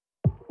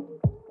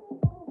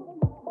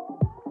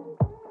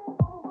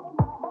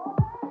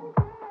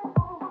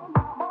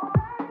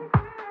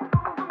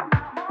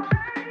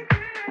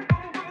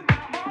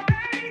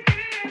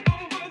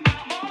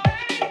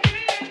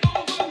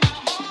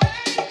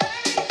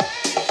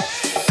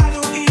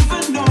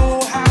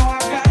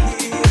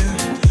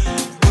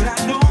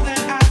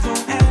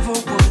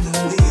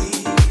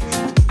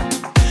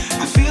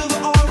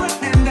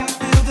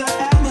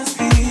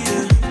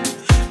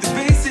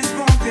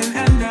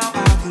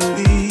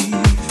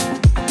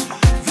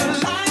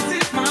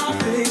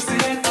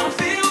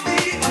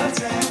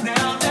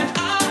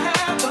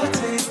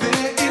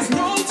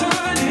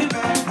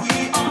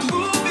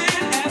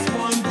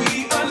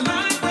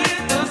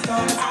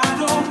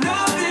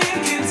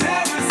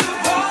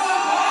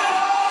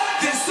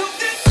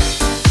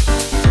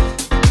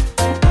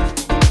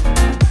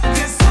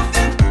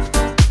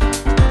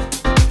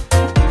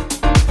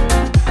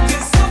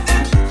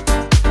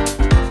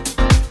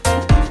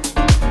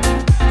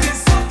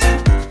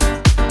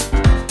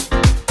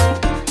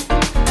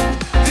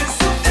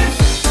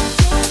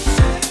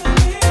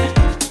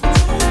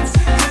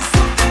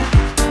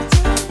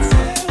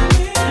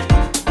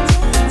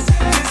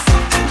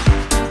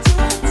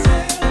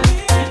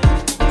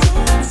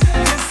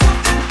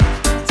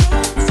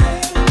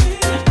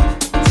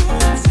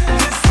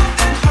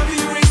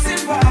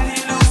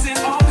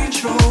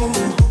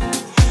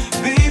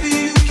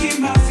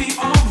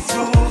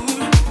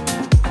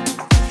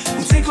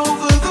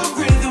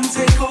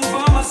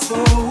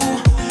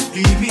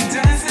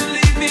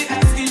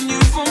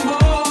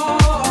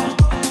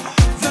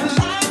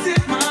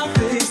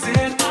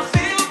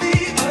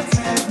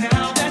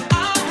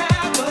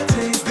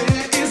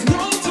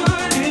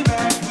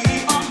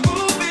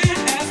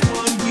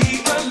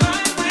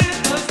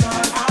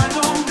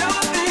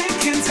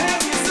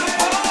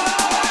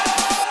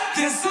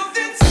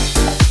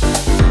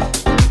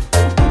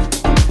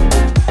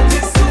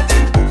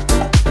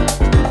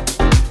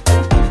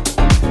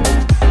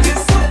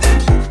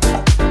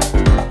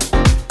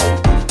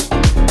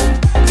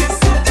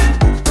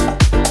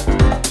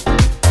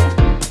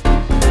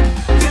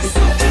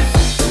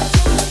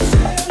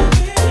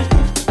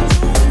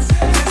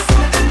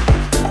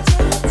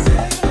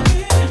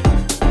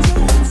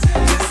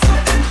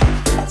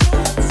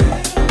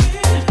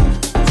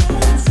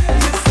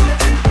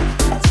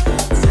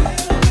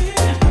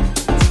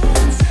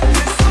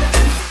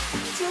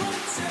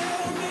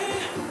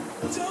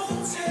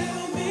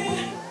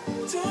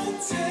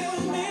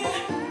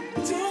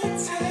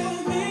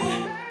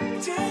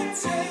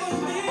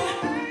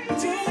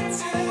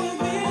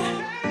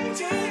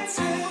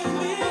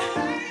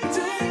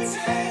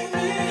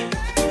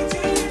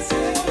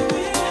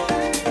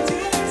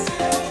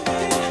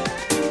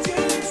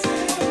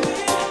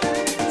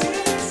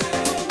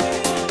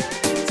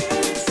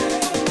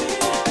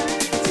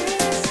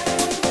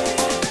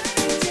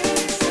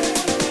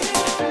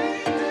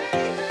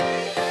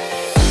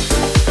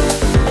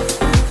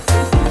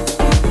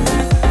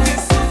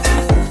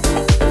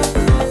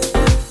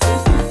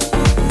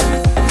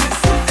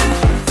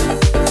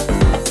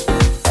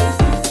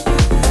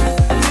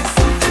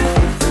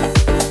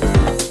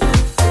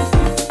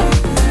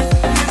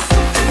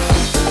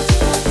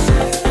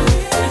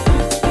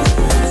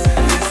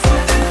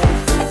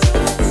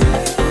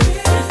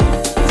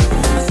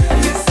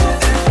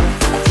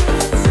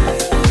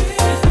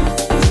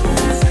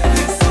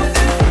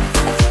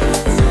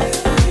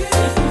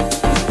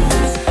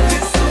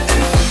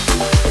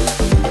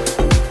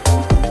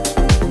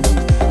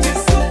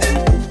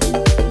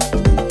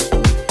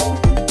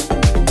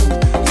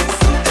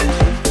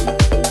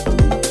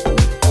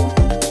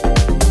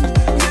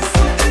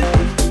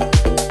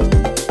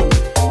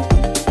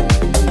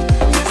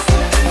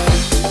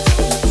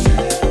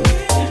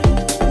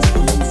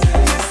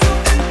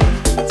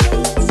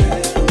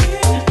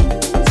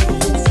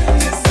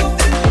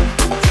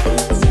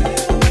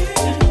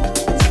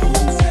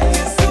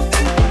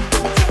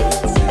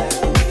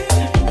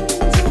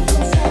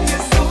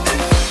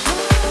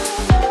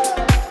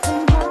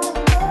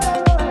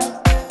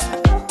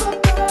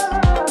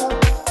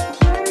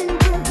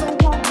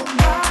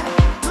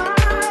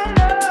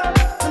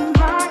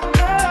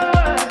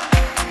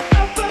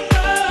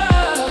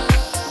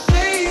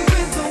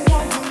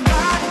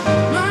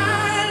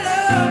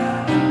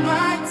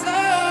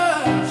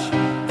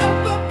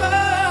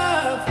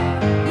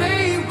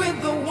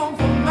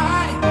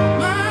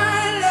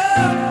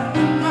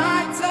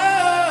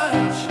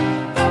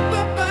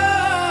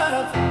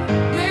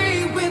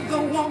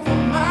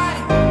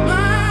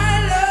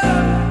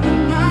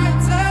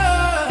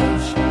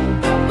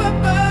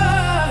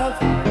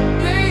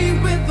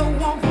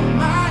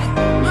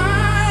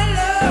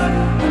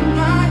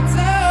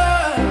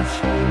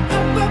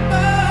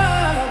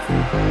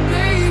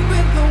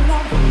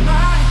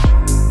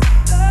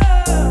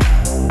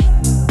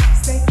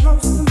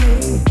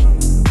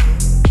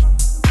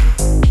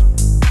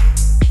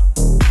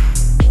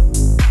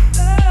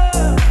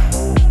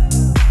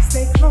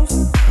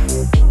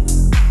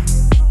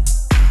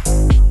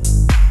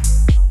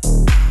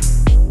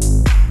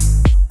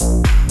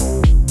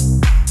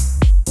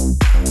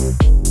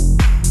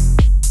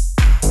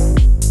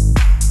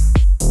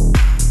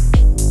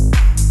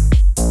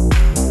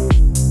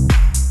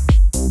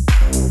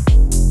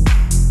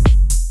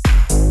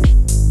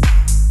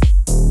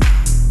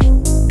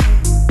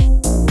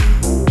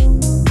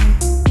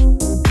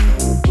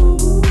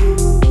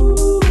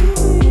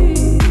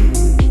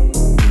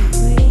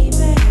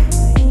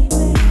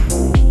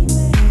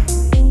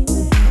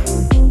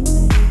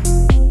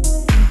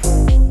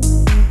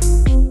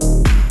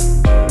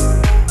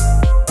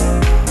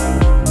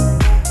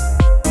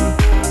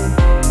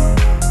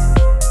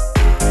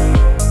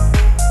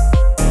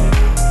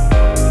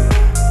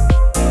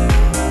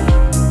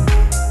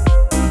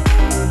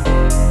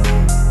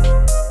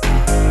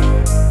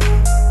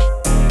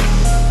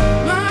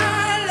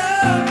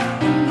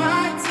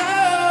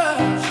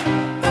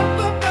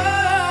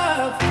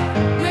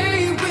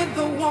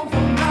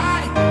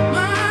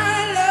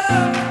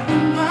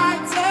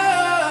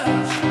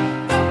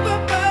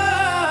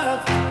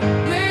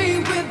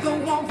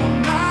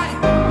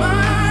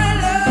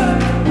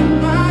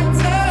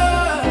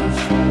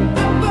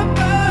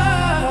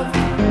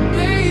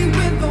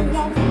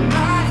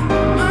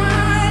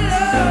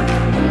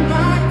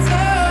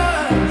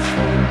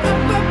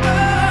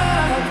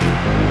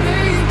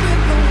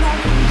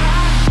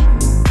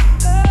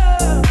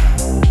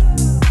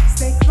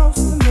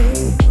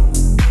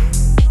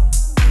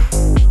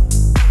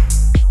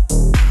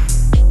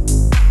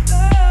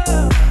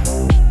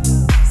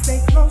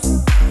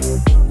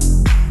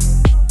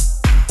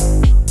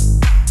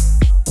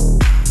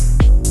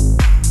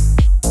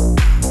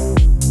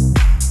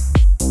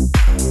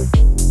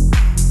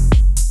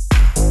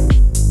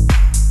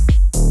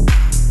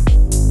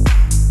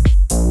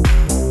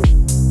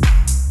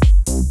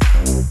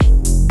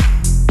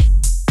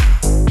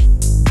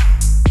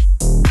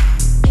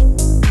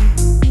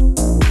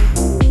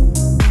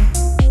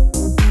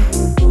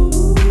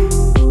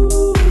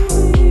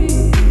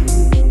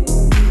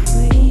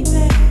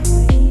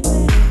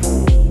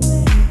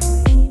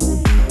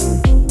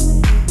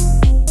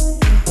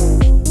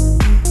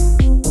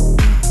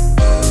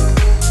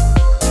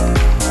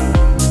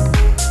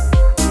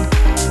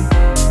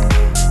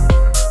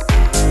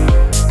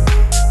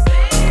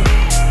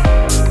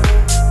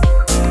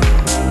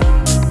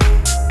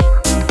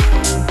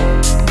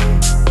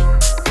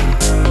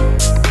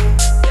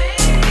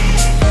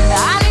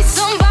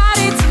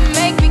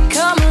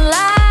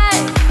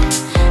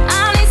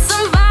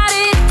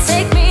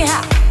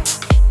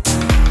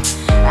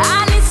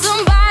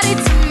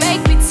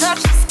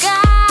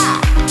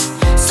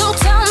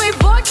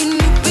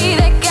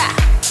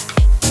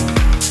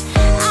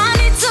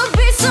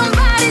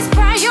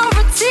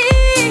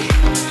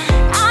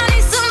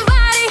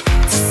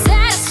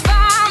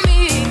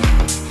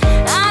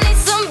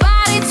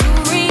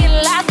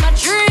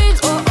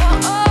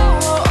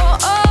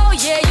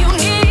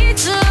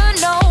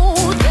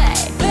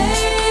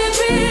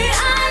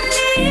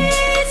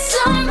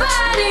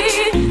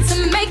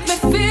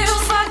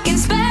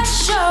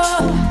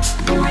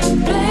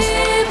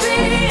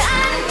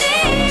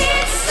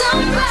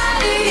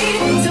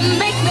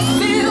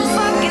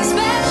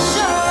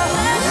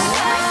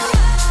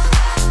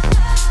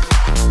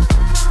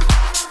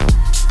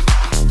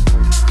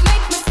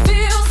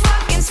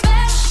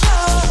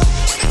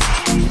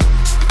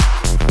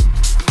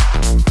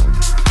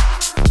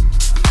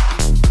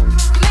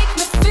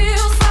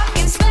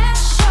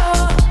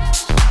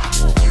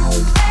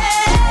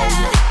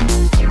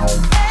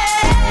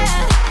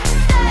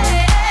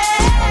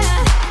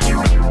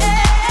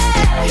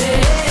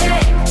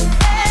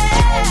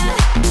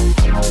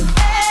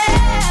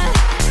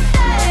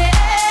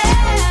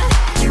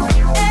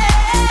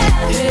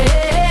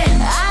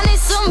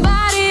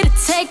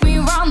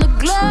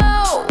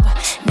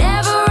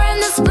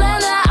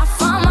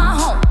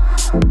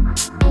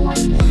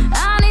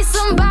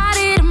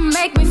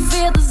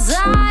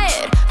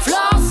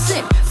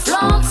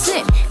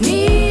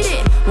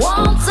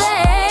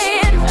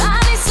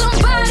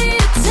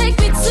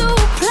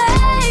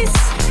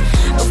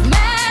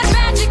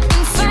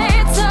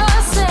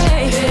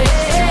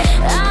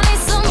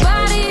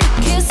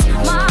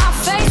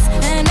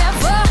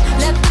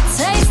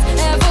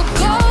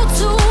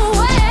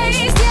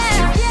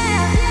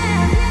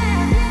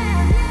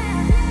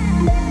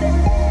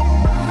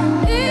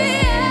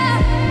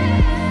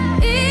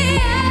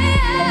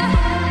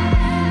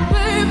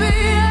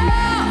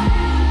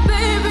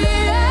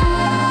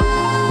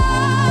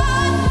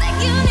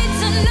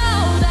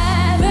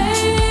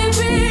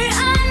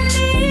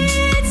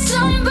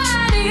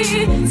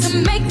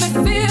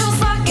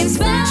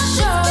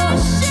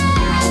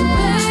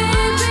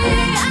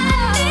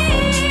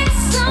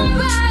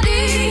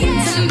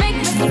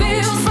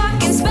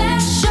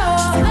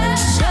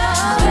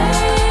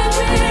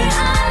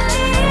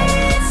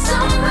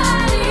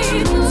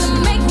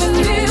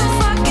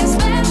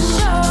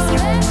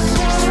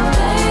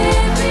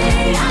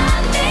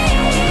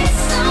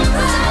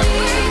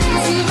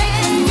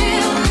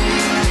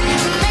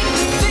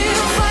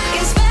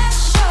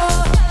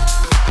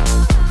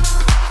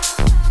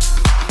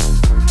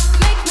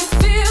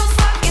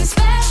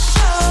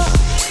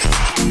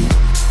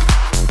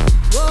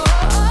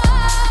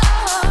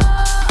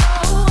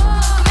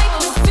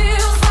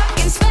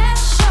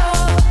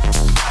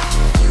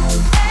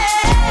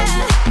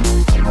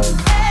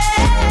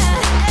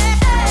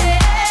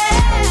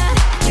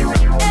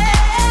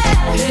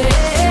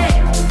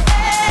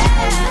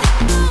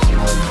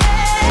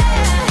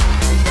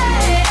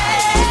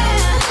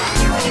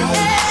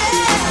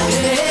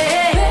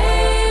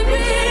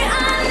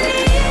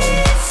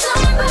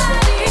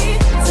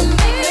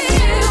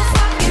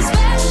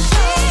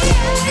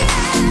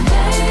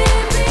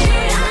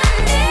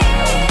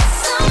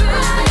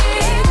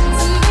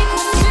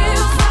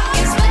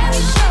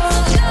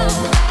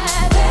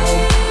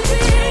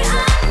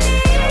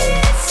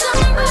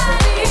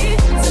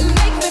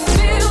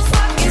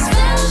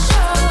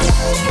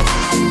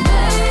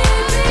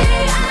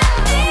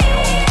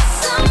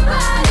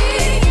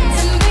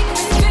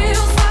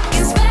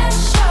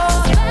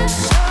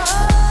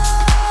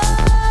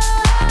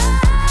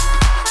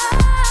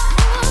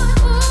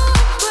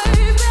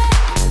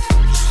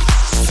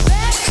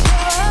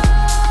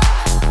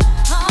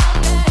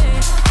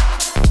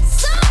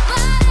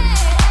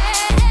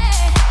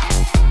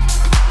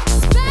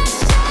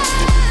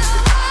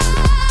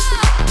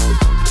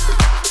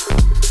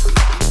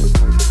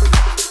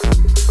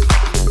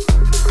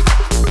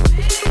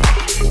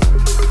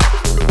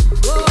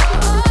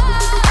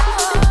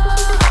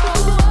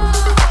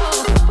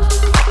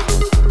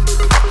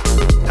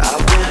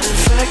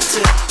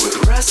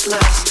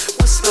restless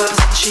whispers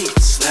and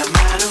cheats that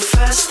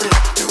manifested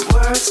in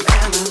words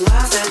and the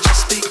lies that you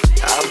speak.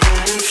 I've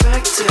been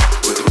infected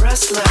with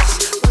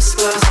restless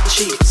whispers and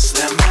cheats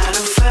that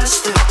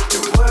manifested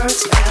in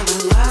words and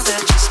the lies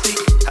that you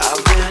speak. I've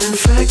been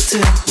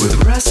infected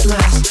with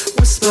restless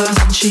whispers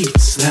and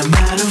cheats that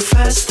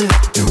manifested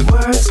in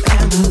words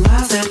and the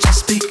lies that you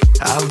speak.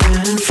 I've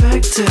been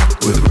infected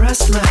with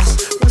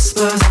restless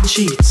whispers and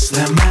cheats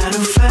that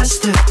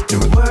manifested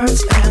in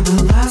words and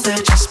the lies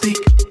that you speak.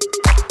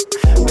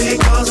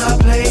 Because I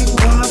played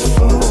the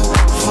fool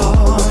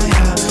for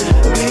you.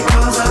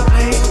 Because I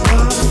played the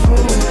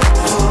fool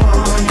for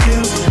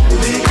you.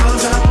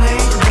 Because I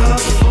played the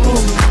fool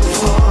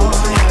for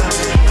you.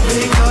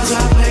 Because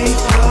I played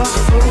the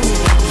fool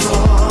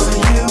for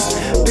you.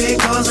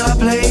 Because I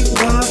played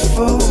the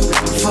fool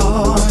for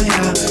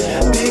you.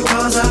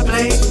 Because I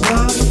played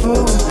the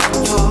fool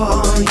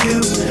for you.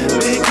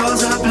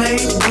 Because I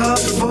played the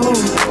fool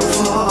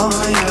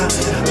for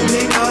you.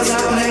 Because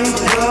I played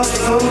the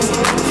fool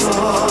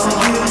for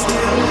you.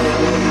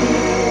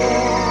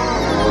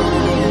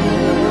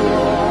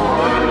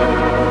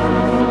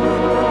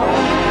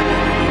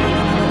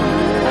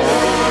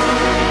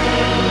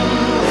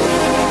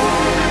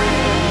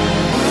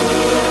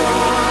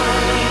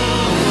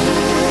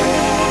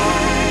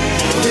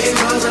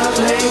 Because I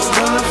played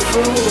the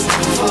fool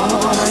for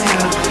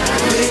you.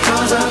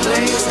 Because I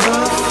played the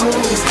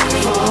fool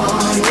for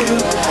you.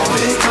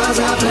 Because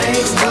I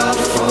played the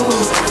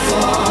fool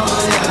for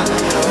you.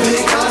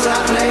 Because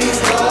I played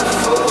the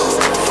fool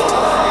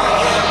for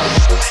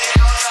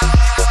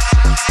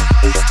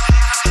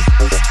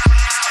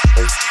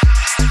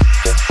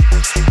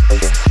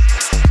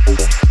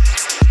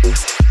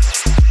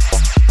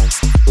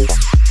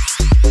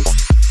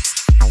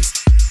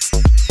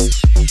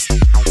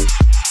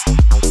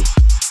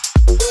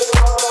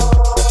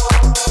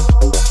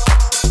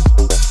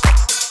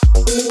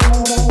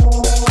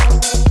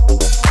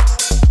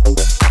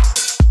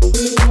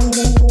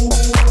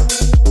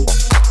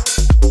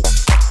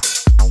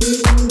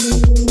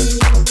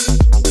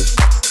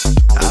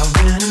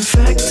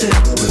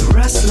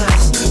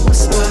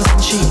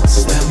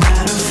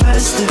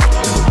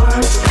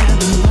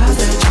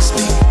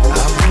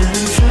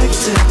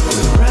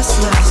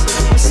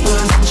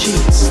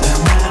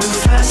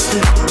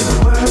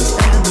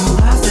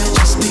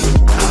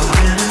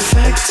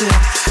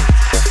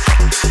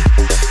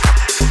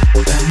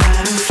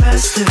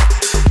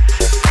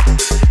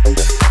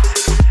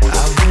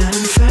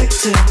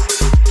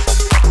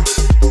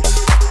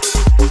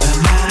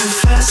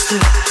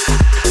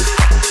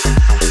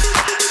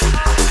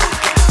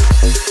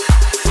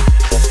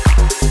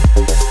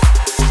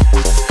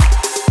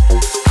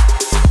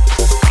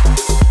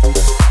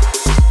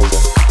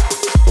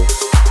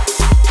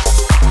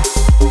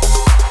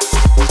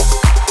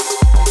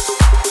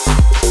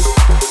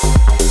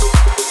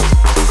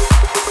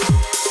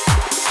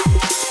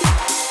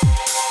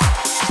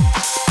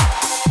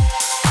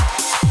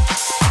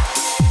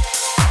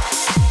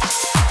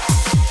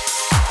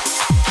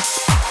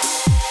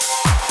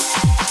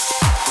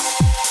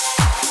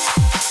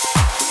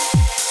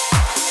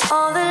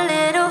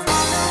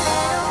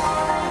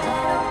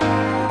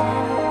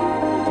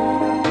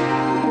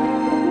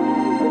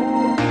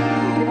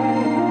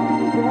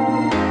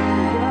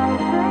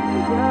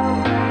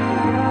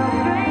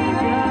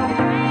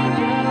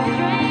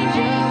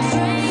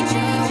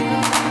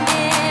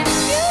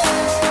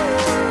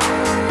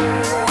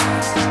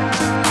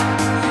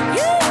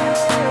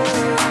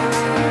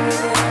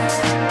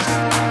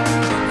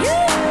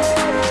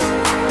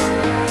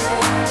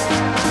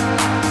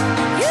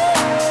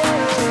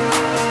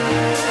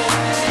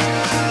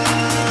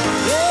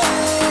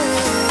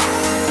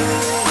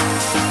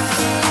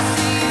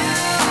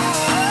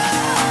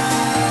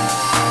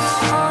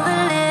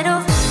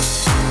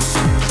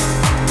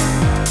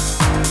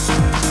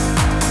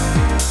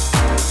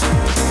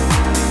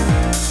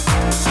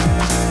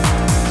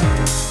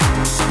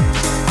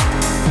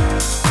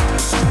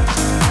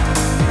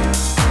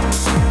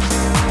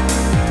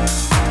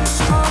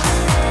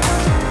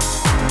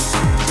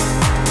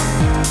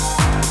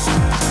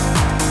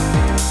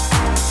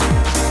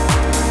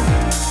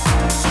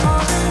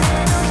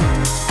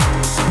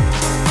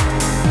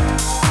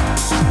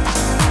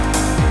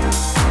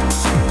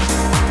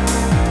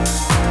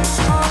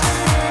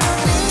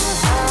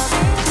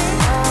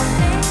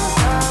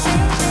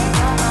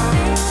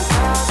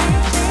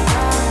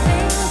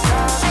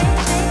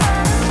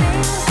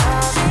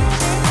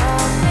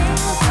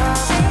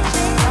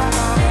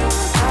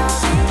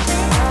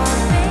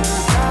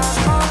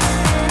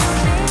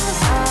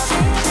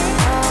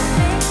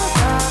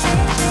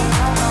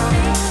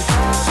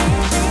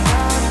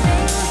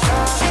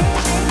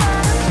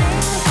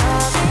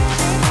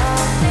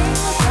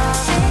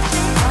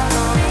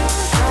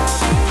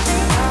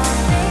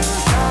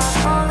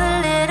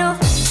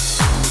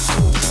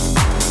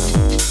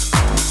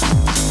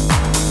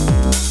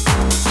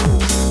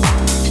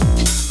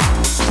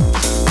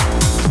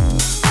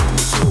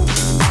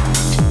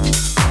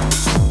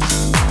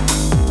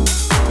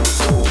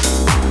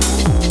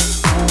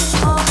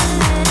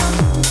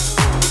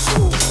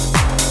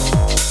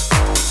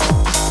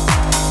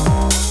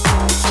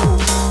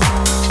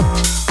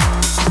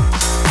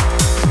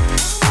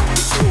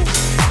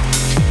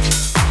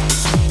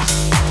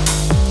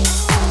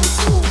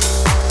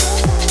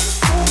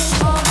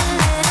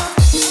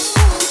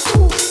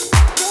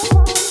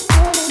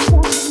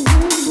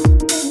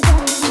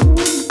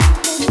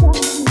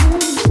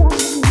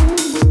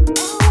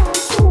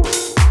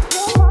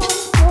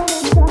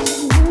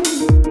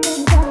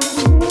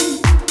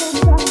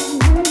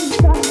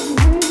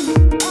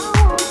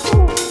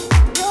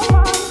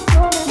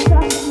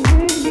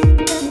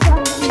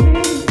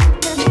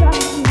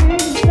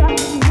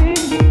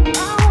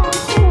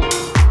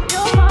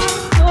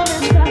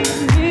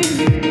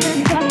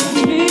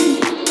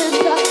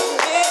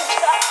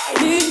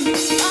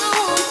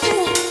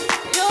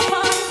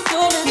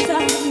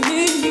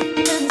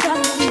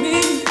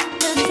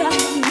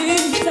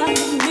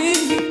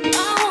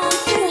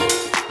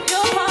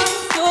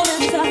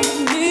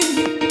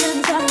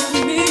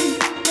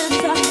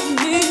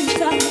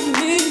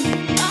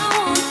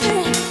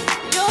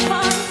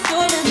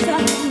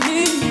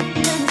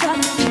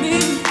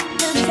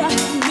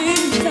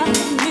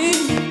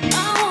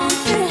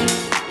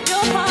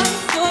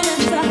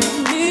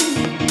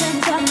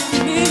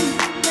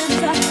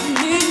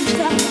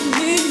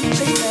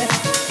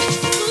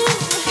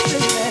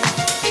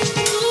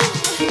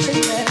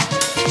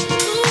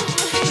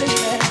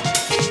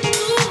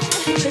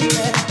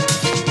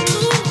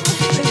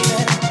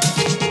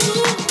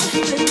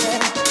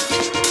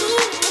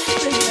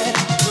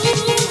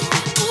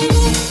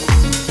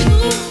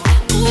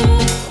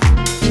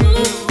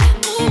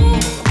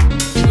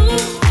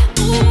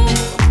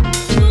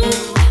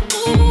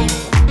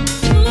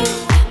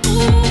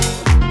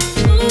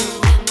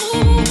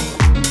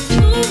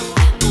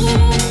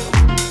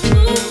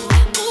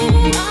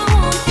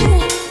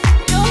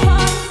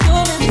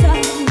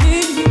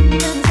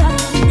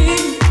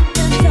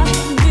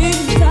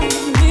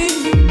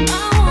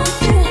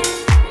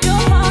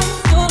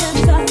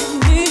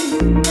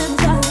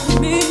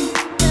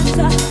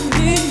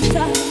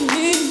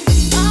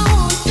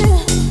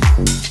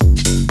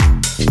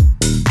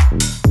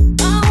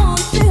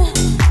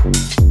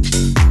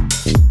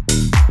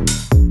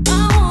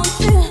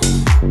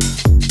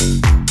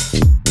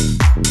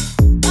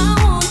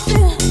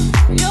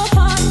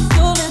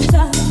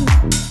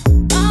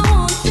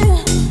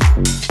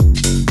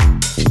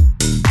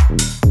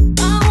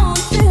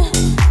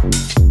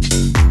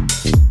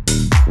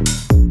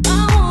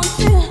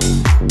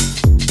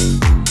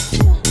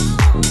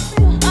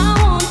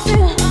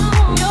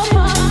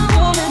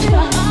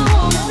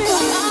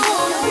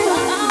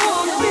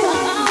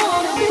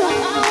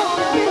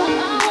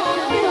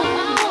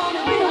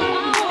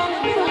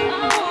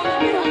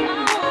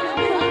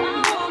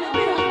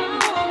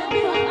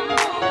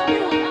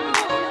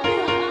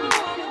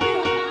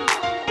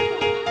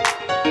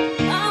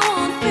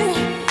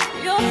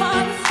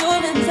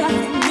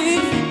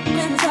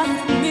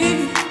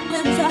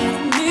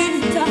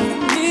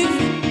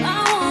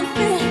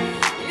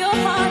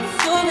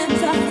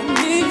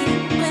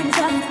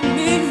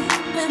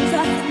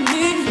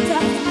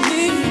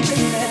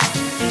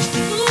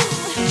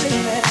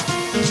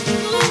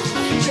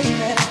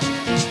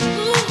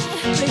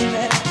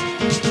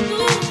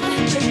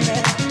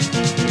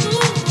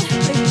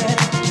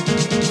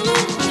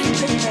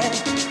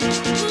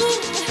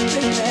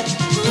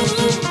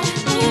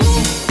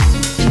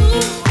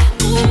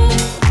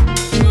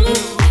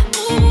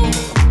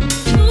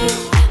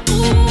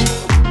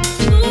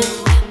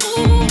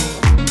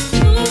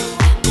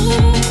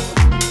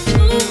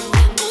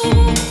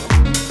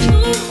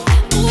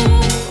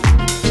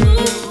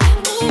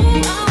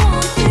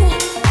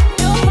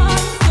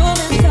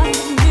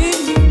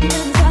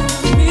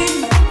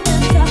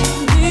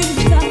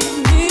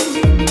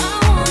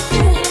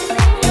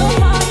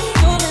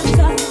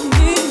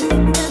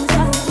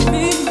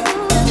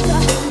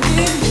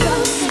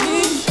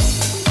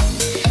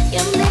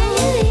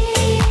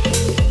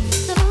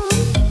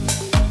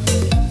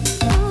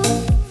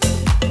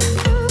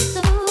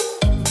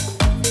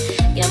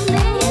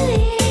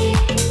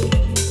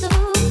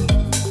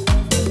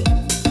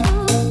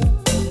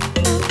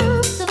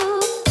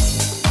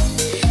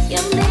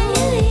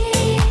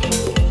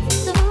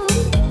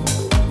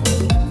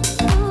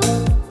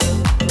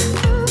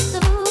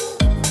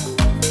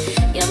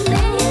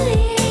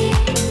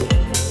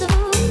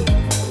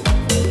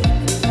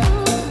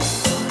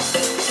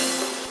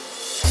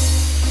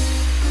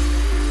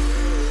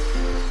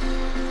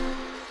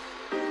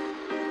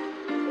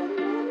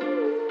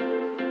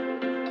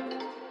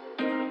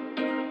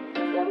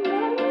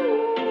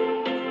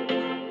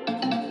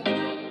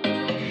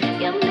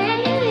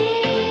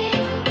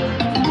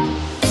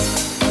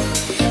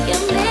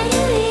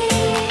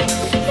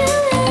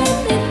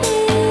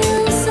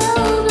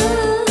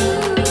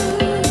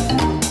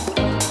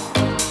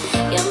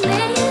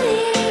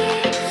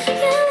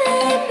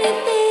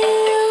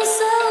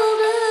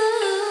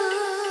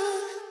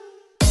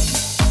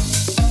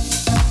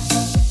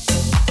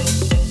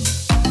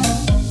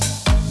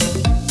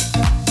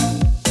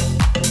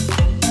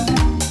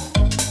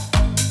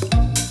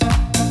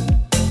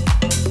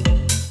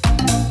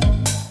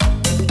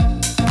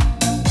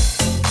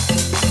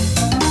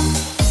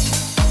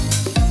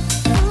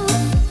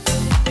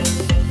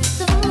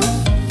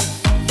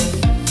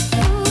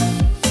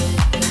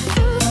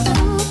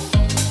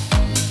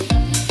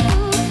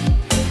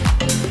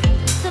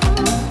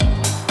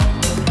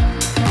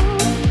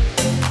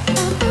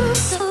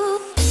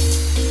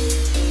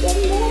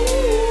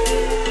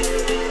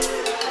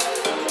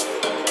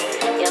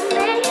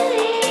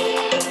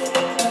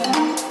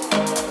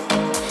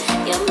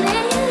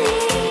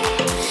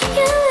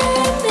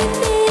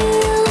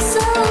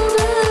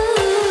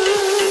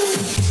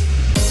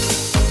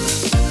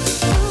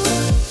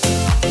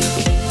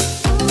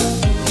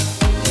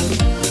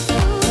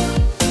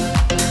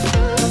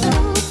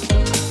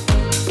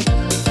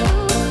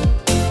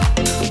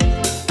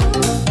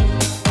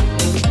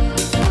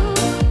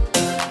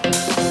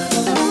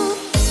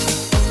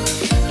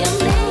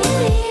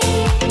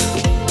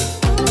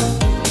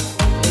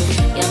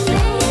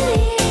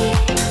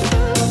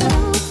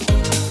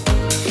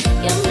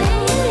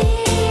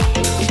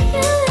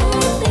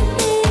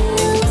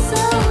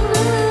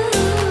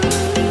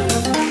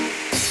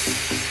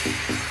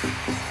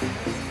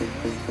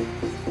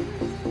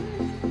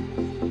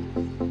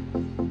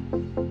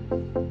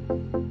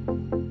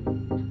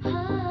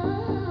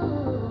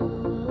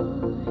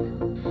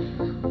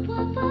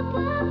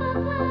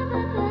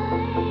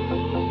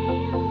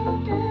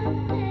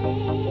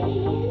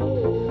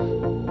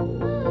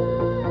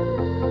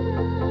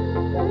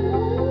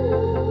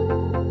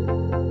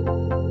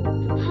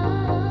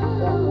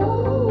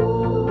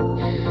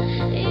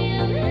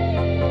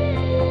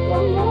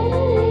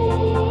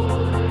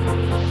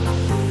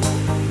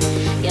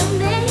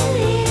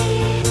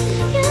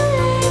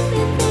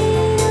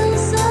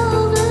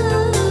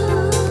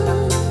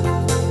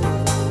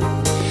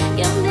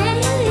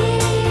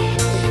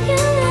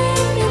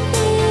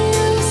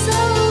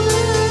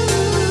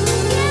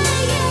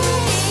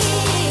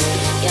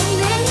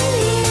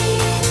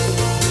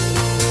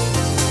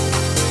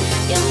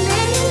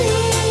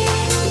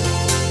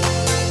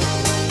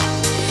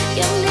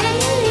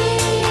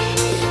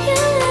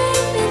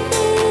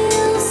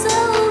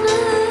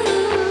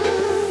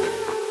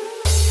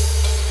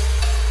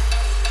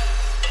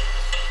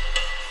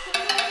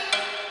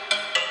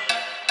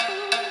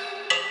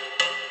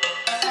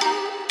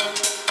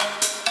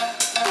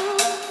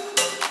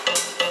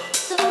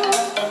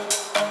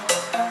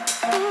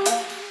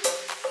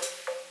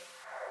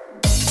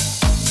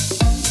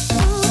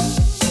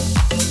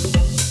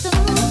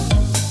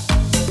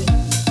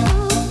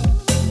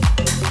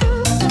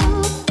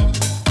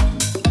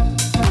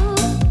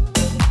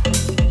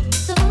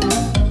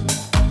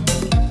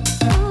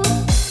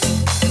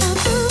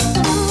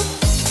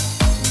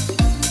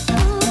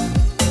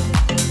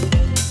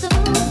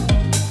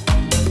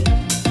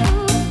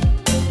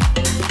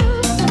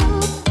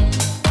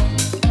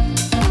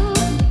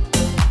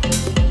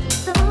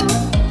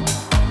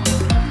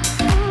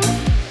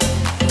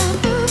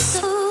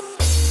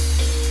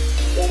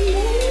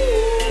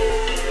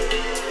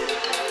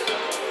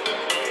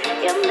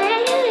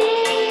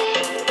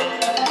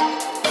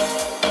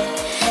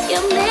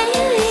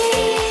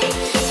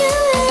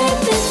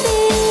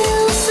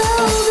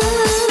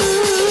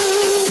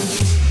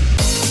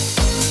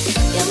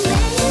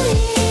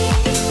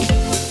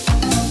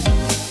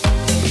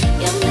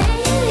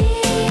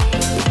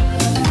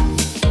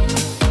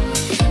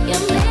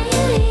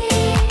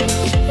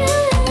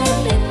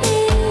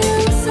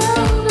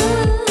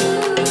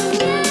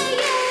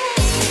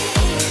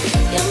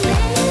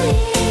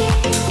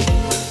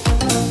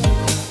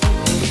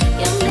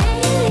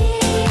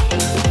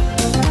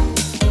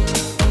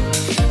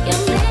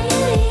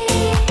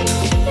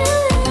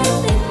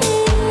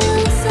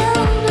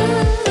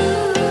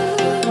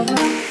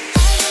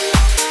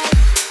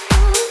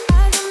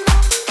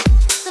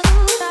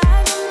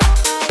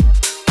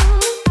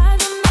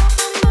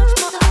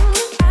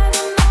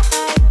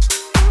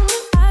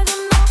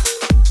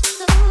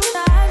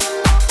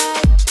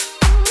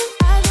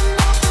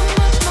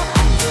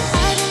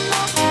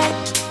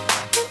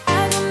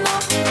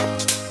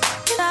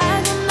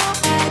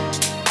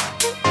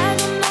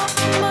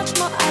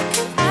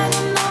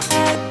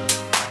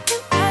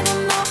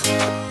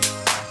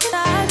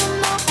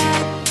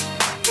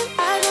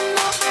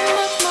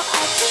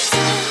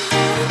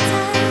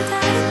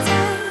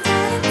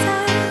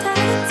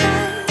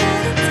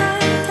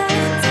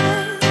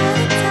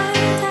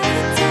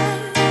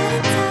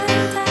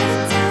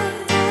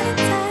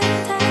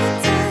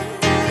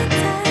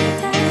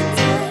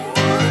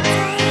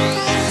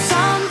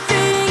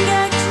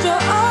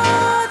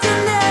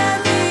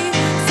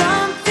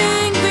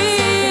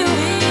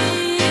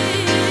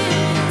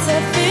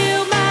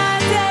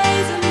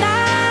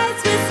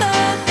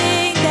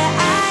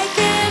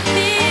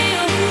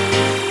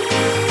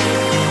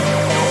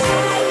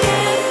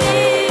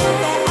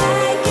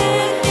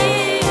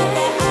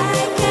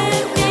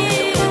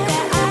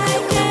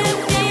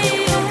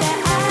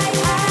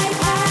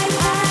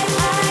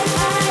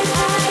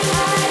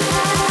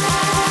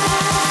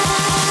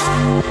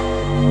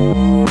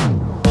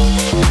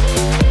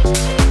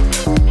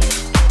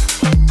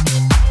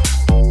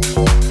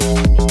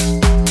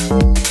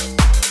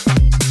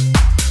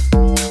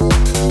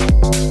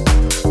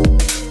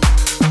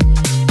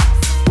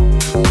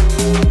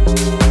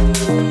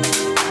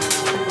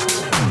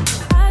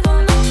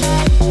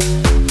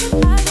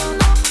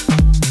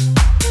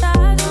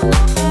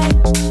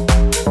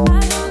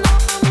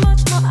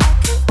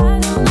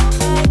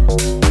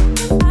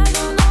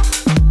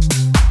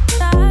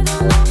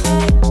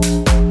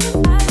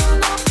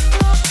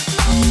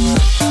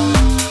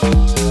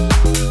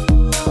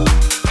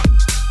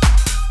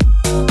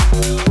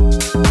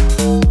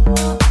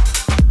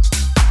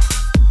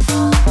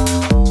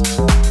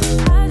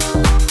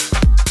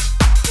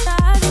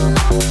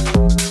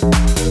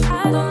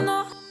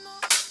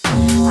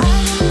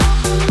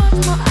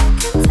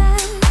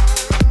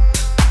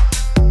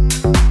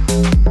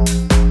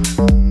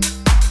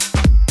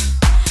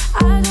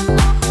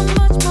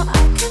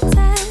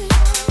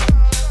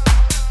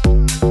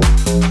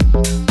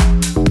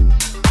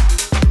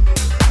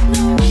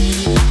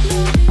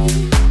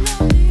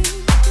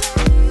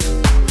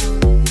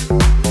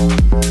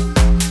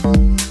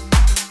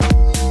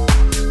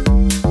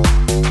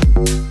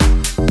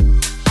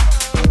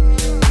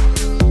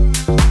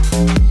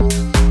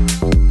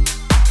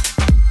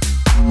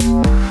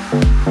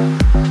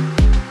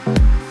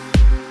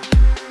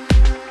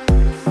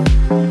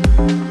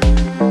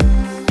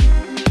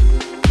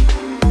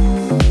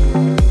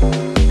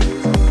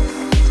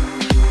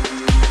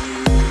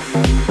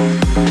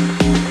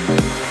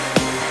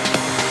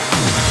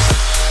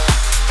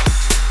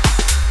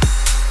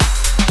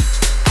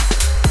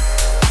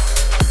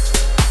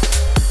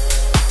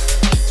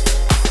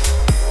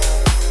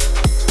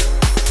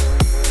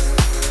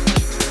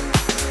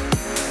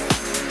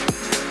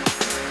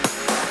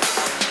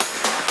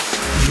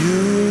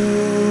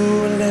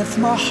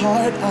your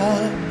heart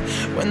up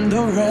when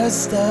the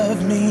rest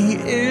of me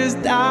is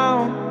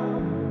down.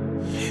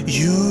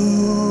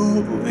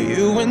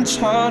 You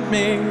enchant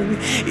me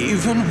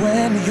even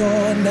when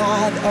you're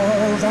not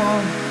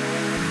around.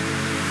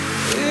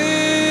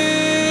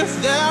 If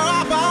there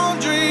are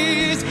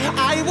boundaries,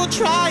 I will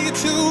try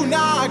to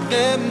knock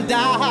them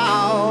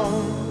down.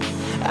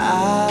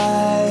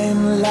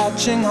 I'm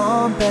latching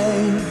on,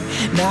 babe.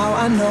 Now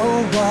I know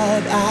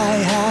what I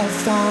have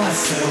found. I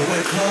feel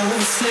we're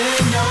close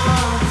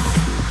enough.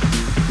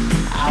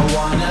 I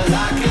wanna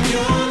lock in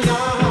your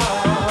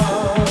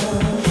love.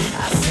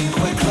 I think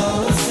we're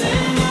close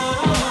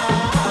enough.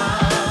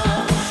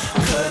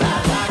 Could I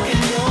lock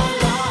in your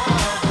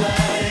love,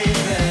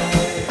 baby?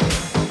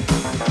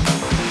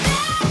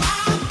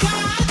 I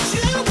got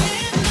you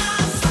in my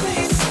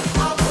space.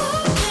 I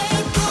won't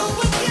let go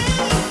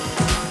again.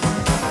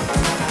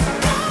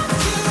 Got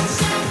you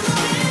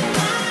shackled in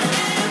my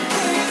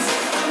embrace.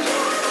 I'm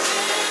losing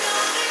on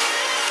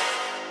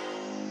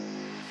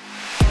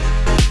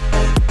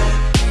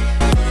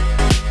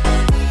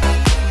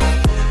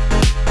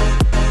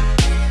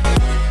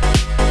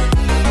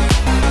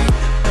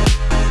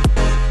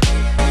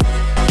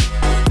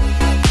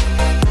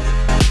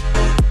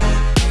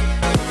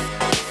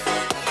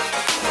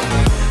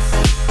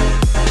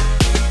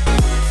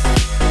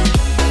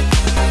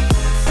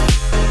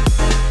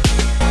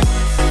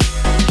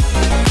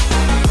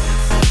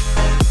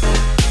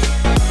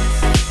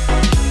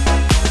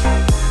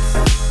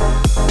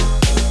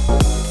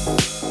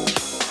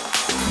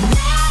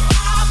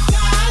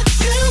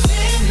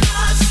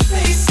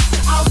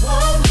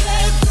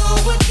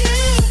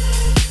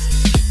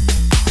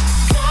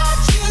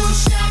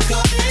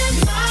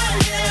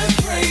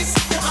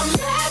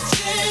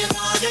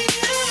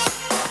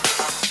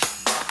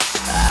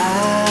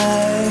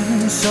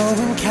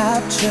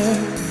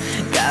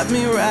got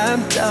me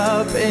wrapped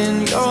up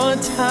in your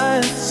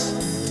touch.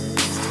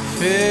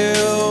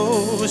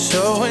 Feel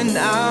so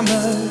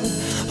enamored.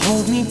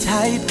 Hold me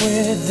tight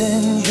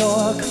within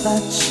your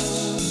clutch.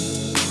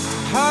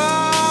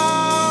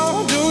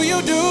 How do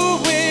you do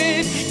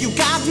it? You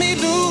got me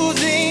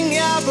losing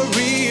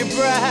every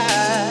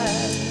breath.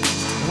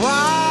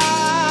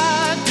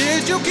 What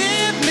did you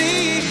give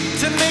me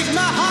to make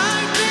my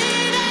heart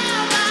beat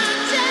out my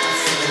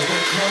chest? I feel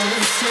we're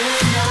close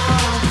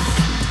enough.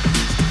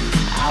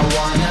 I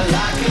wanna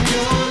lock in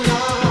your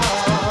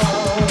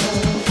love.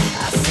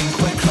 I think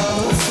we're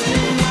close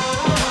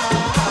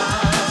enough.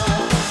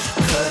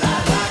 Could I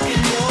lock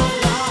in your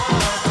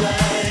love,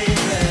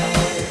 baby?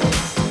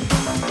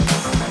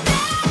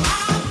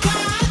 I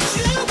got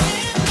you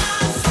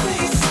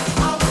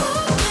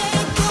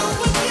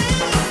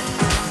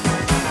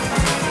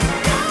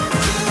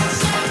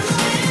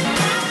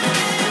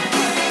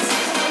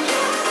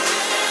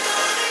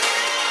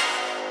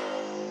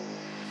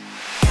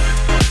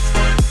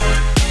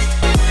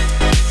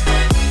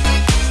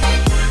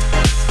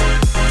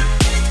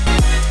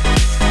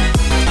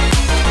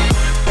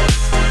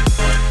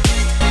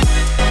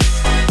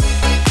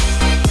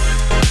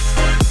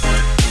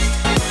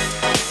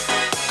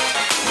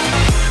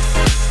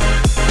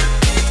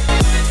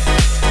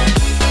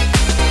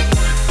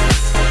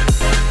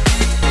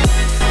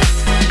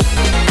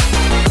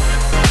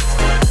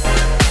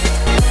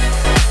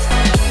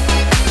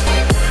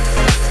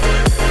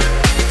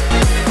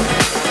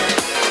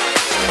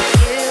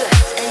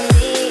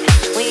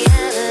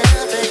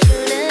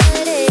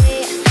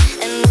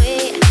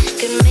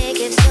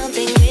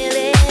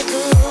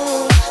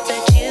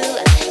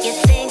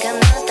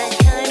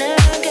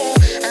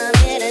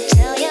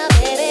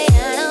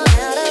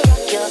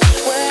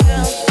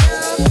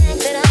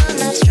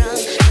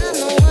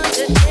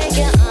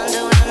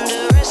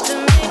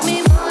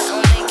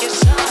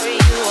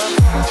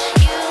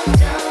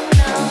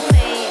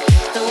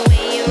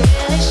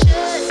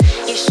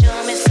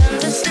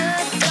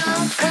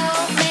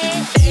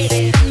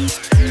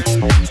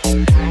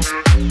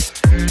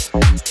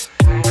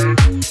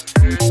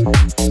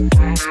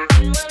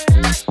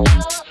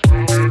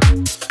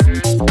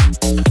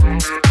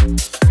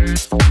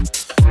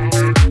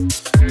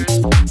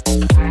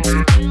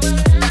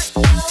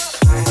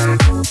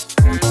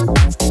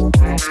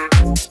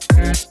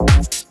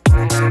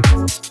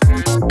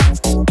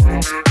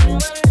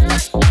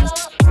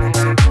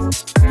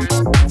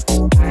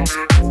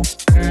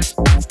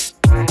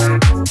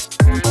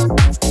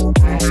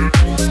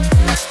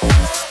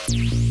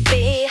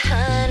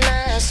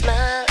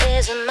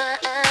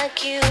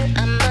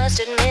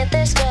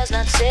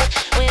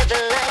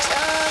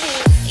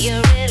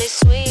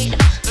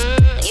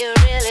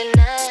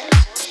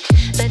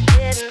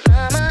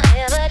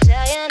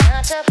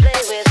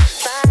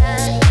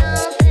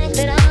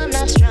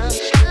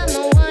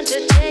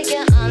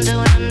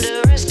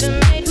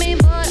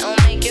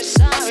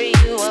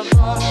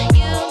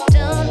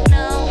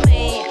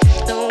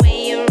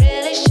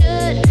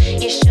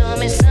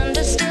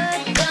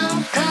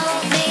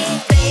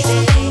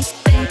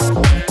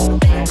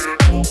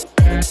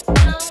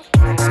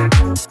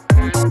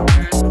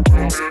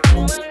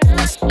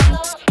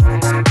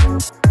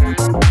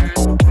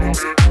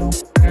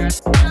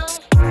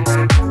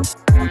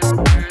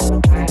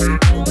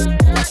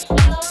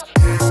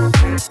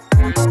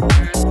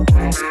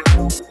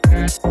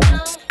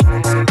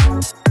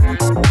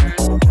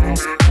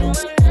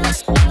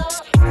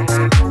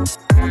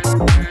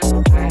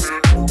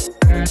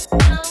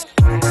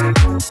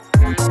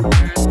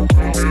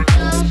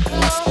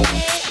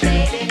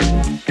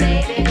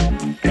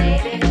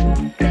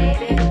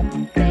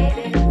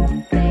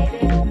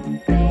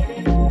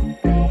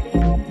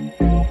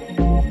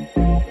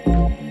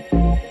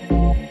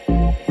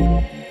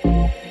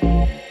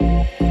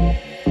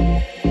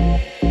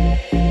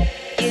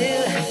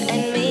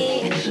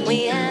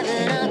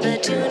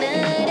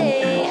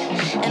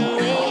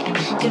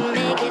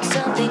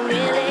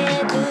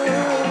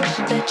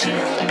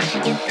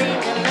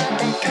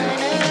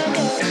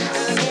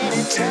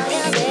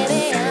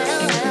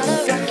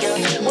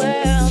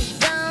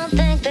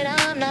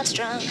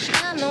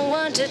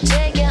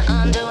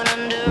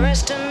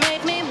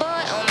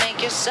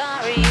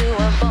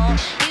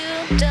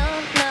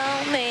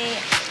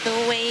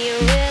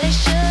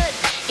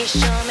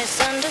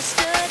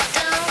misunderstood.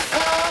 Don't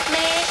call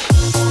me.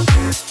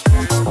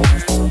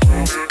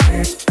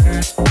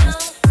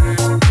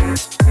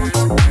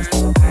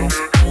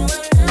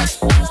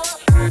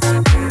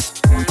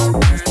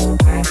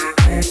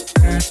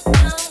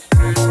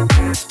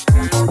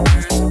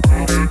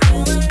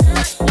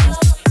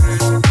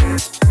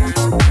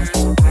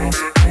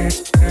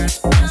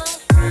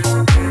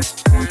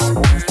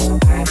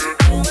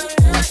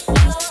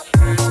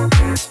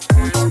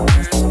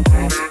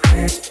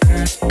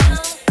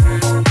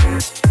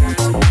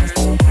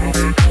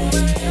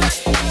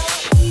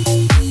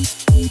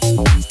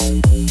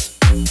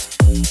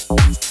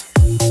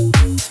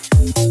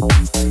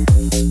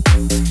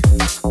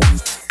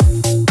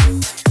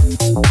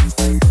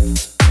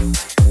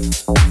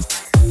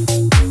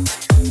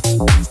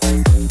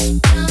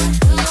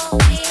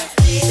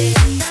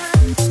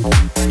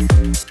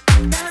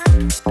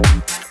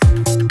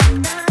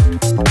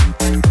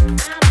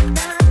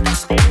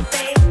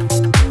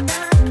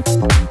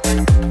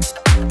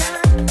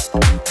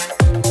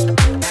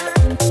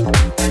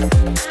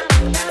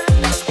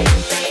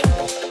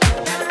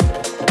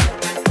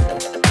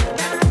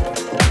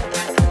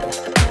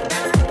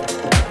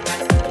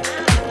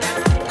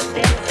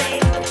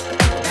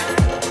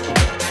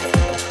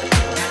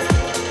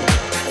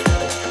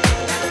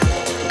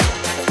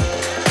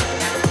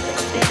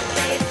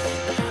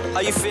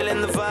 Are you feeling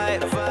the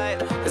vibe?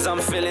 Cause I'm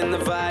feeling the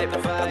vibe.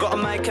 I got a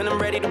mic and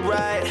I'm ready to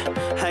ride.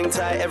 Hang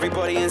tight,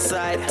 everybody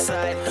inside.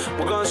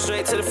 We're going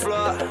straight to the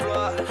floor.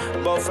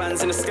 Both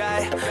hands in the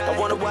sky. I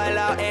wanna wild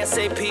out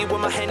ASAP with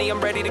my Henny. I'm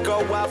ready to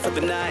go out for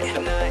the night.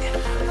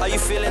 Are you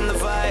feeling the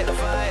vibe?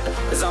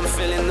 Cause I'm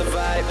feeling the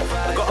vibe.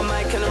 I got a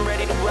mic and I'm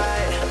ready to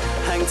ride.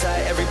 Hang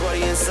tight,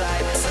 everybody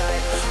inside.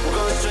 We're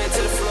going straight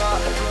to the floor.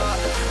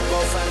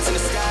 Both hands in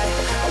the sky.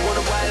 I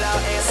wanna wild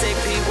out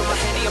ASAP with my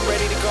Henny. I'm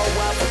ready to go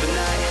out for the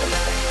night.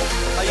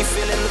 Are you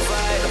feeling the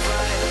vibe?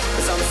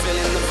 Cause I'm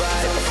feeling the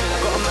vibe. I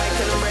got a mic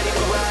and I'm ready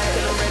to ride.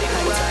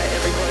 Hang tight,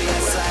 everybody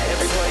inside.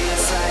 Everybody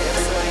inside.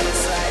 Everybody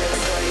inside.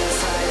 Everybody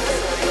inside.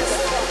 Everybody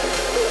inside.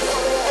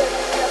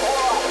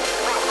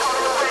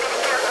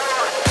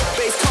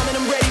 Bass coming,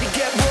 I'm ready to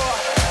get raw.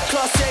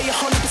 Class A,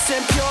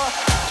 100% pure.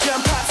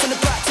 Jump out from the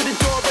back to the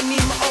door. I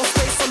need my own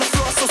space on the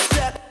floor, so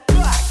step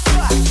back.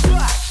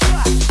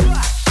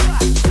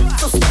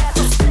 So step,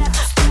 so step.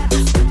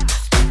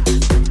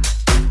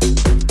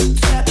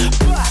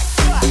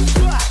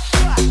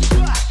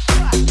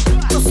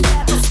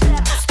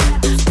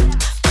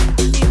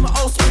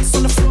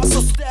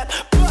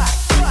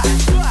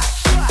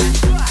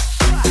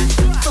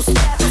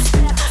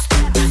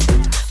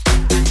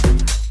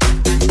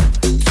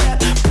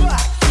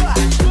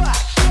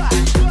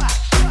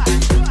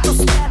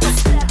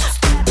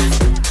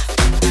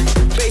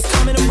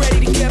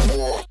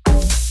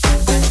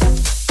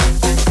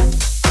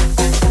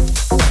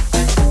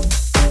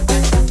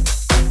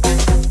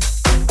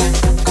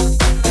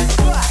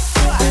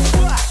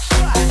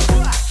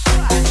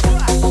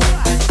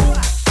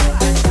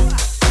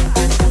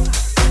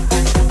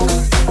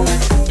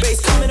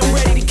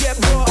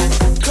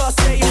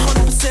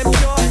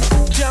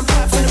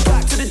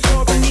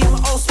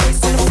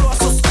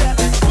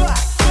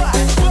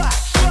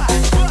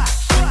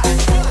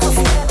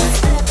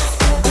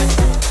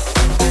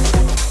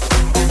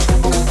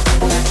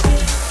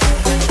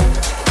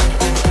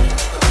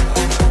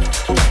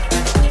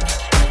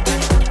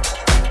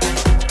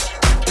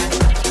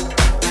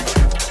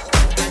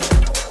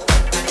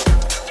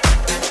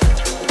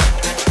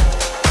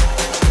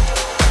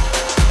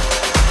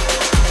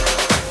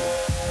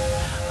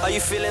 Are you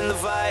feeling the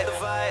vibe?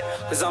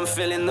 Cause I'm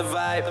feeling the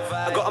vibe.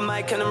 I got a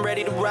mic and I'm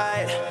ready to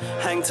ride.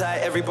 Hang tight,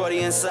 everybody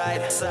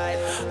inside.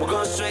 We're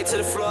going straight to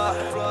the floor.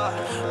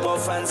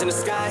 Both hands in the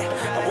sky.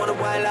 I wanna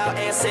wild out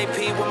ASAP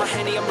with my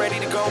Henny. I'm ready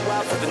to go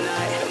out for the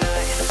night.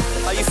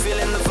 Are you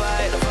feeling the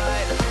vibe?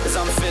 Cause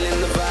I'm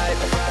feeling the vibe.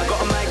 I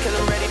got a mic and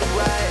I'm ready to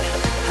ride.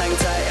 Hang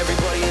tight,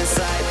 everybody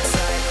inside.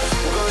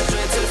 We're going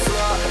straight to the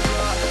floor.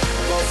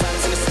 Both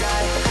hands in the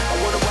sky. I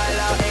wanna wild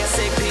out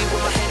ASAP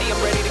with my Henny.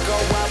 I'm ready to go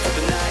out for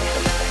the night.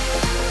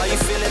 Are you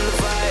feeling the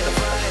vibe?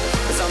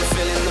 Cause I'm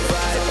feeling the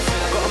vibe.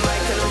 I got a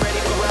mic and I'm ready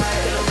to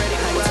ride.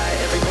 Hang tight,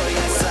 everybody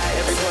inside.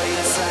 Everybody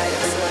inside.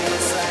 Everybody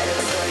inside.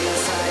 Everybody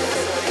inside.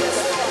 Everybody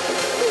inside.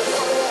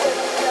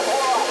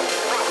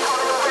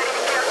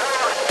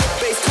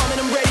 Bass coming,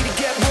 I'm ready.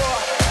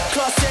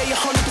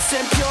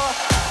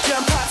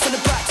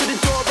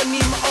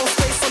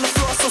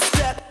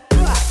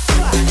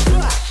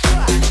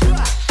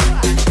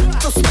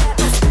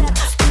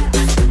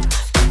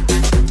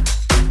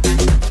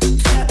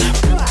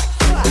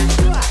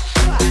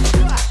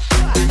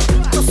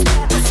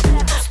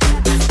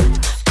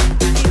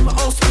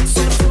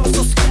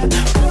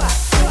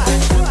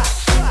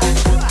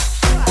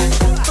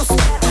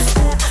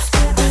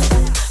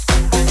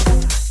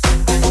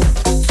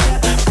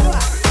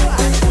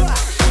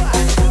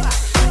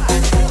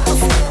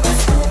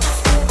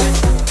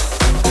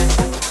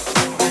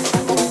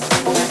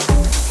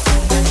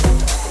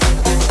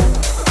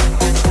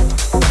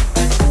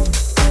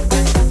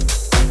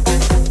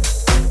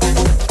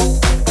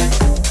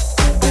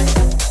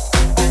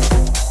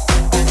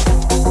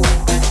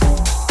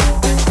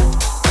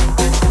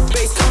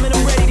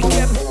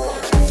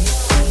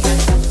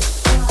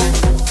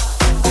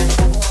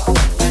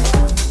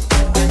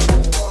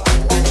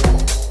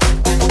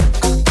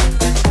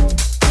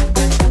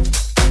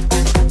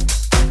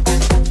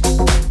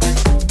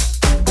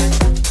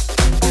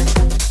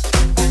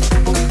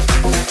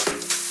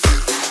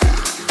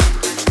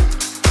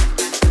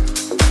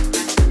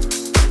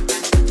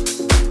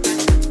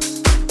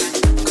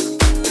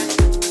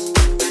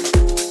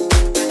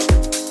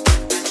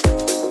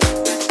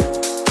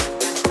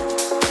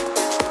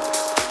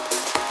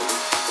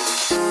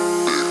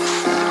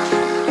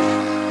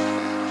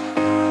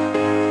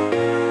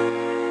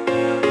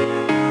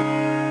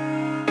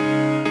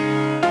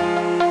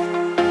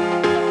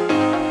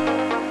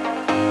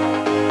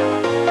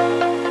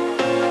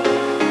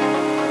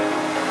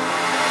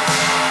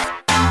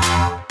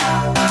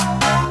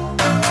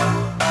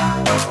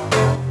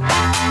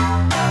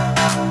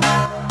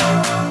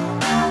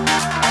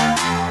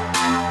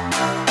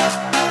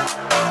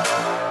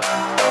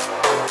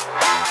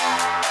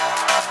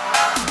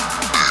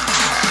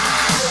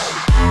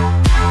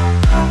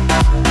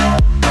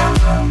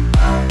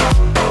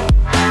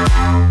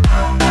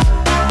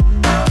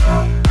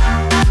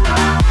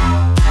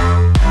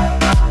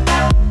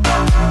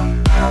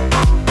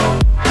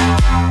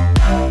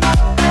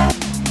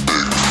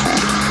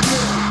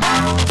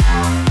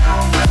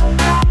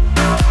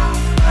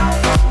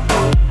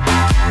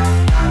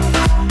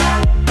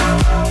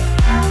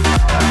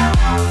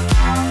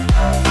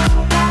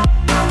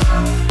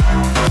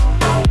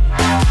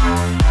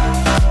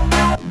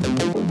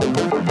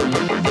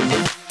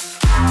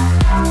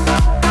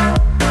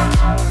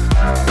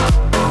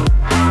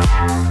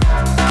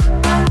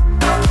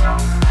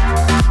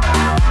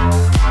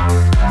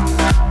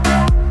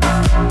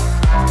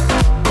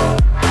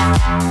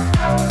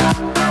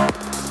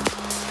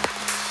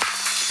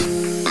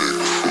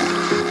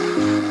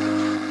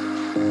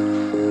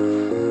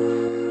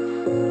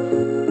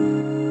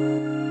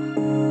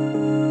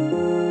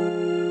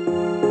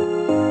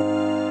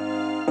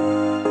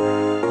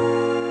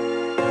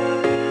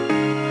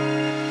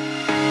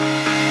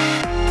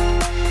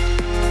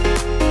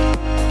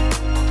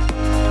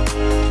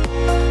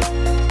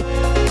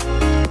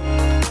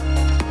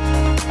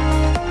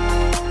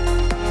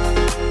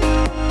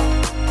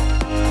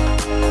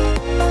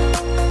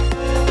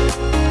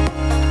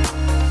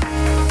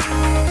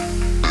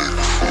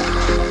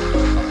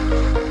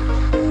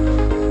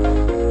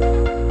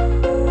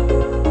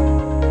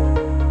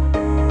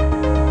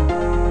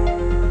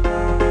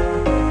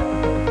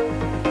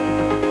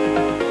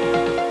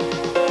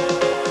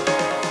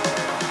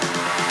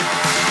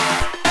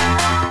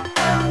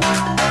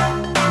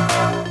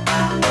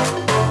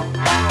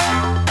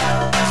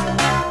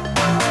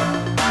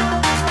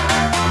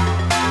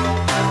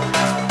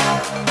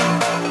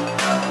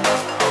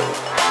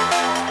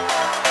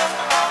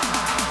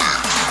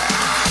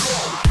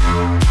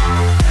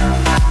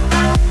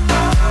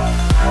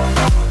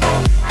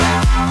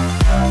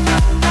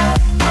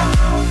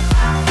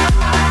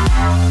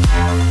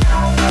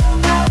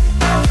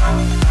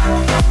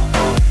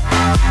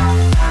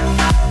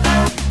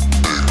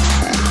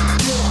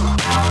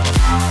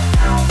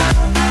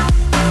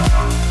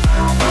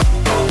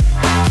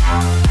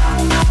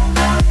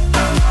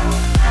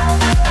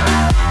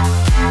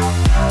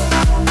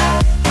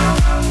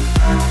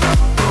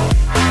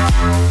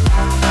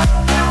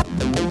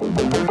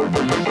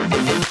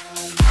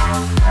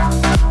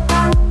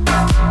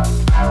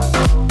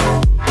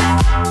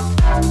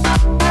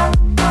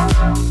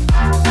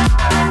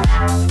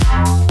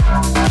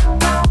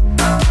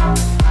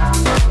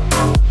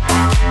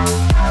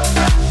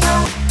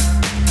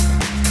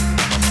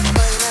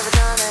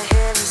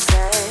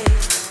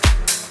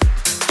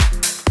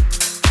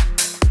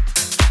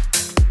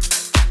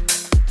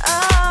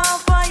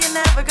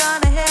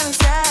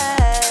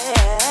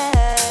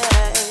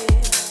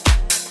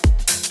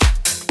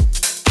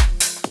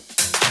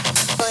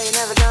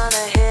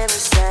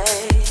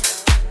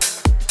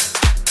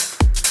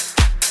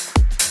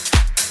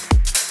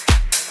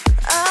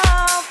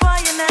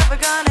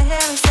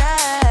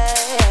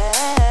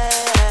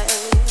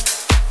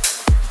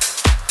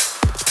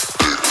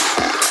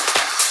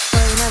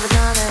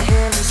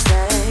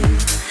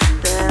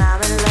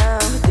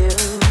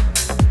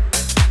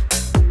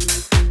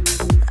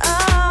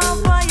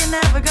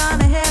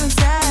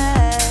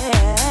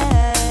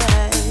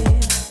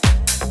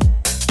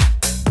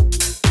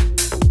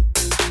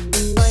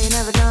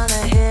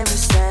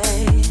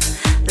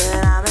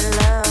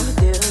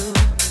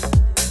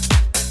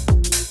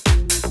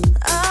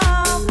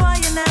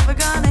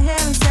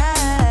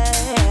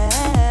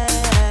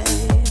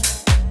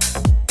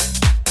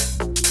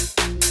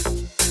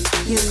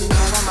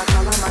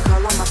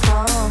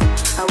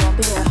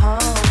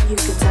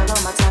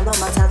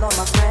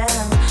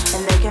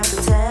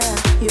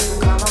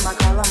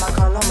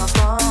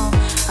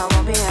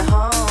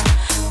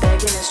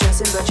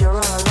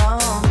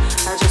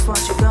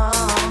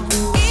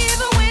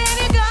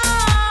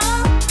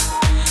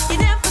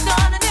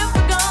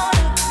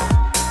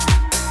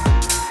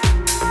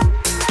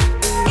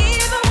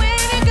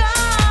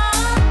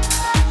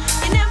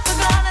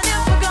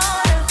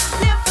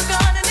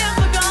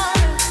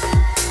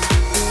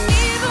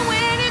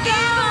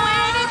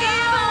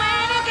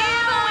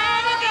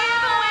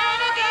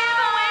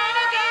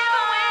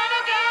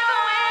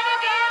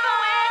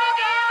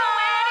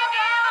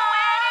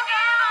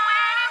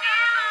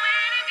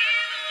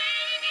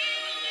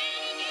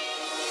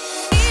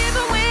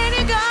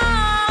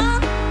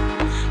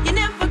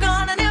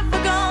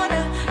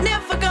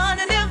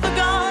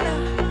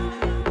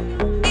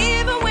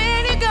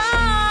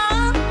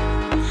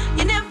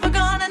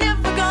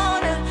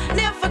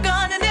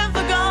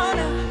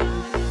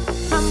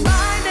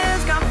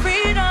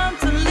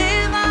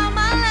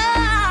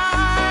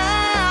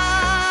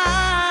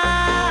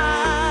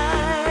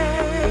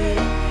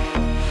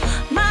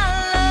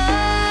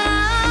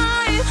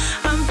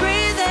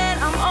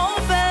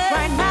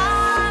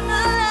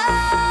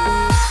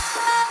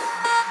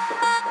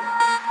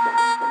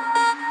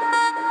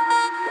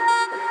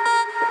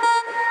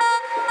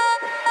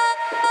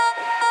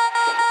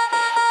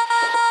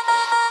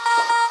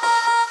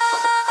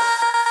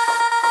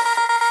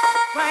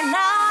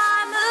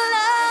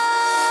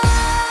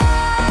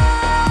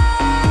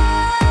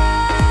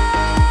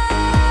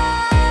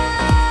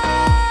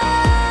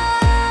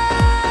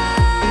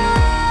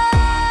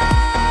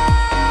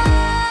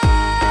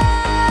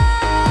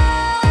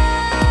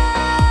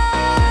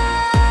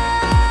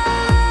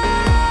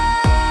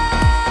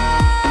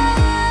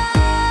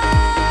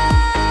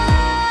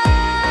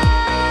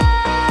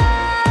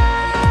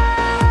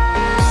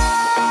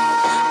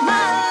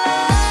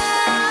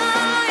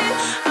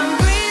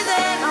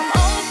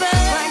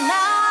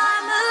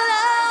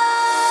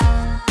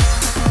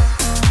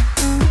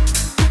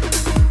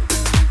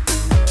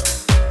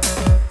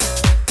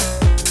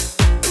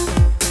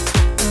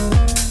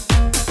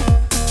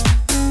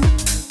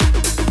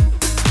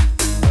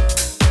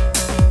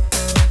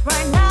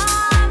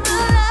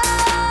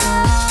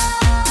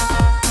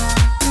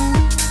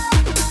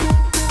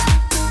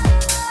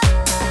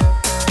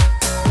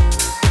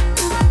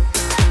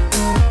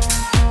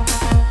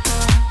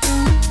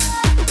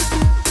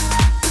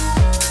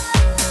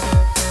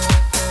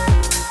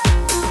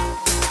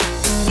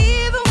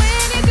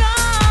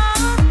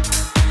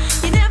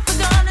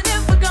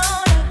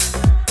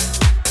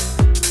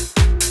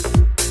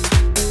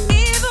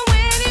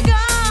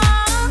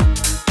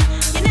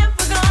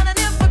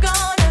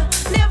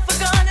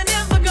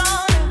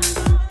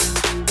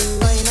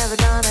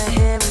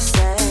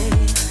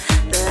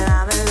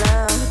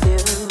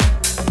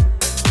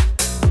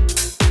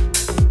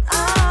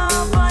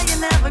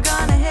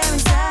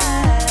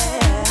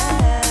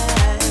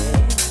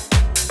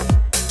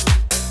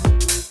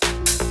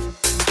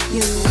 You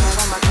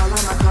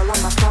call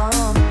on my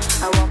phone.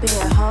 I won't be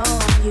at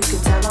home. You can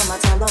tell on my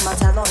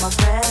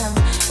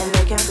friends, and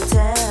they can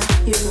pretend.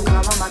 You can call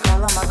on my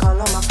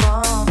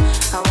phone.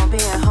 I won't be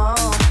at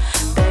home.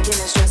 Begging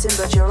and stressing,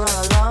 but you're all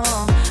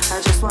alone. I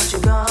just want you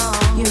gone.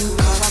 You can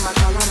call on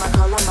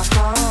my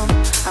phone.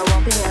 I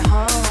won't be at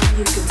home.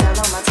 You can tell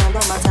on my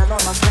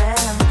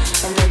friends,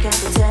 and they can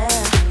pretend.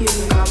 You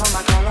can call on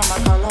my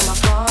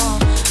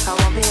phone. I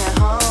won't be at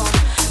home.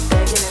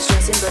 Begging and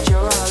stressing, but you're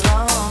all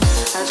alone.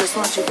 I just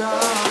want you gone.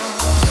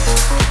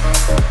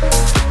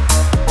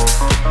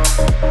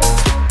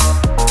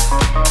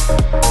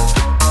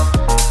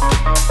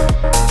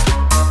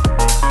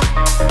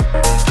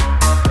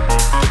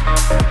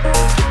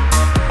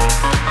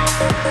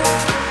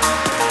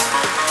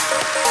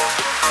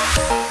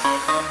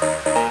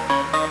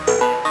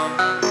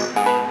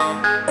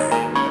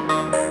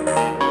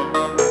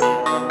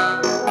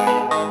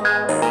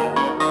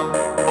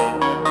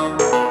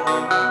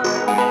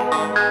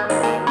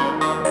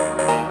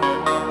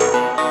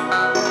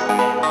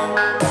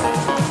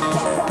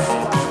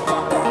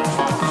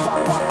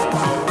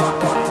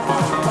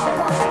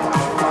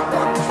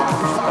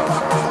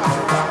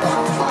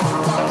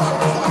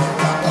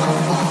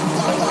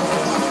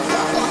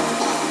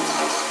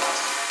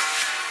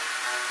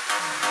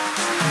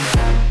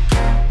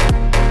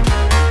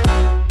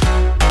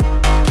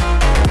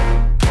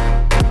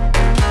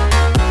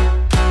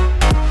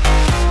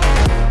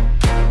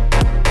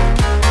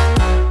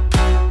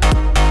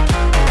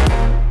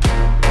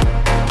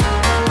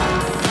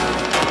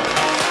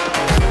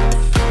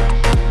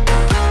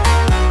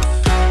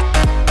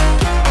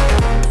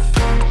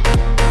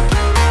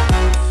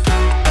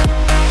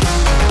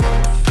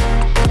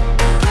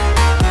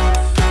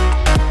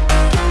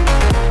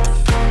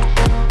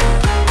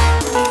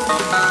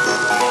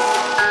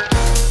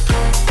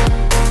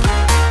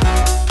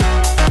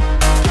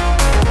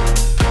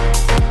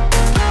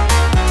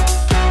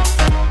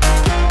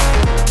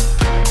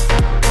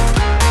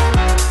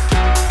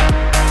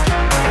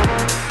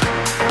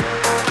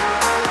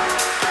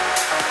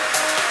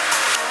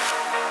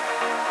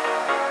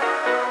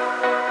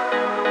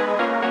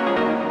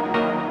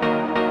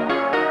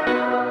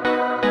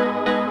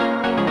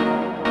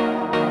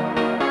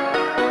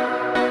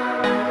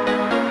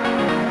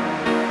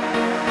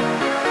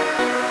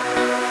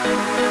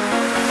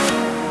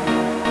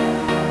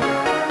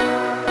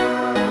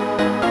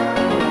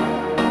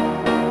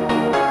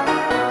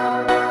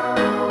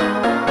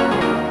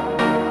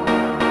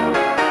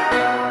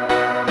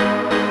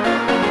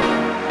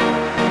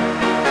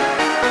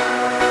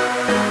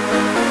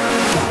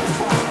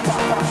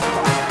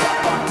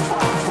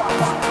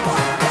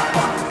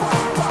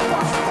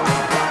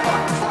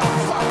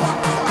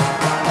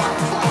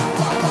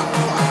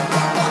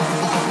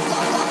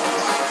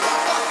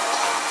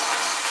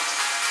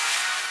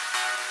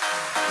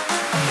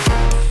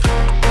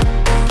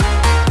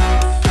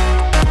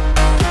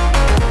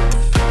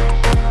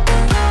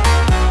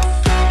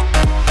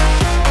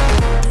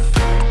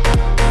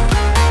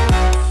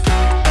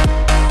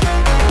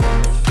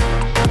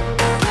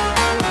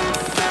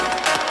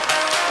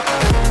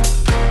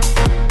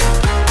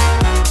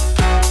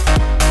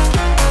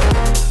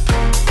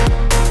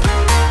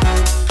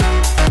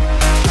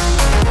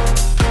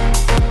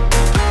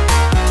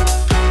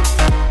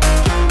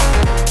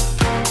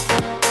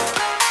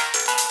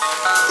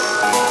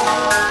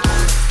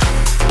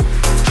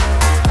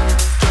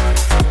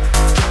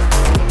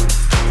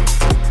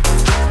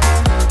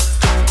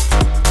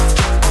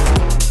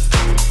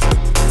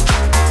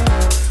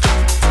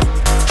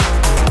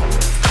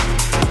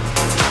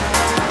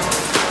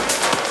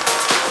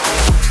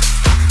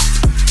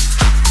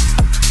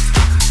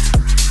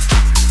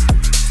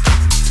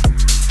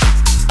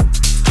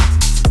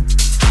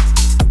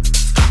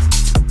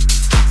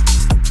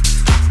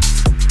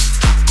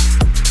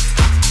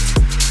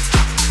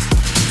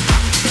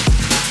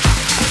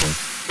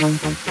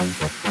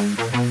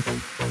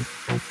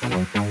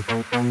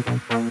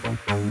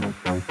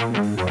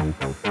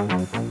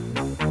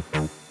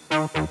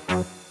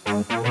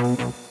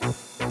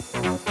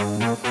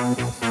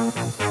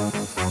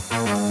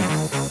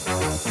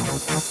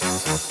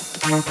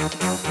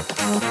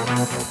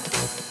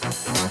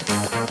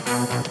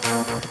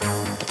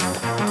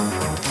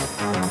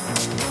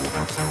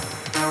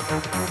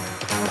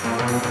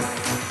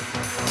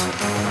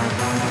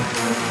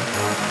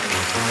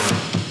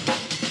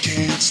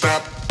 Can't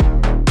stop.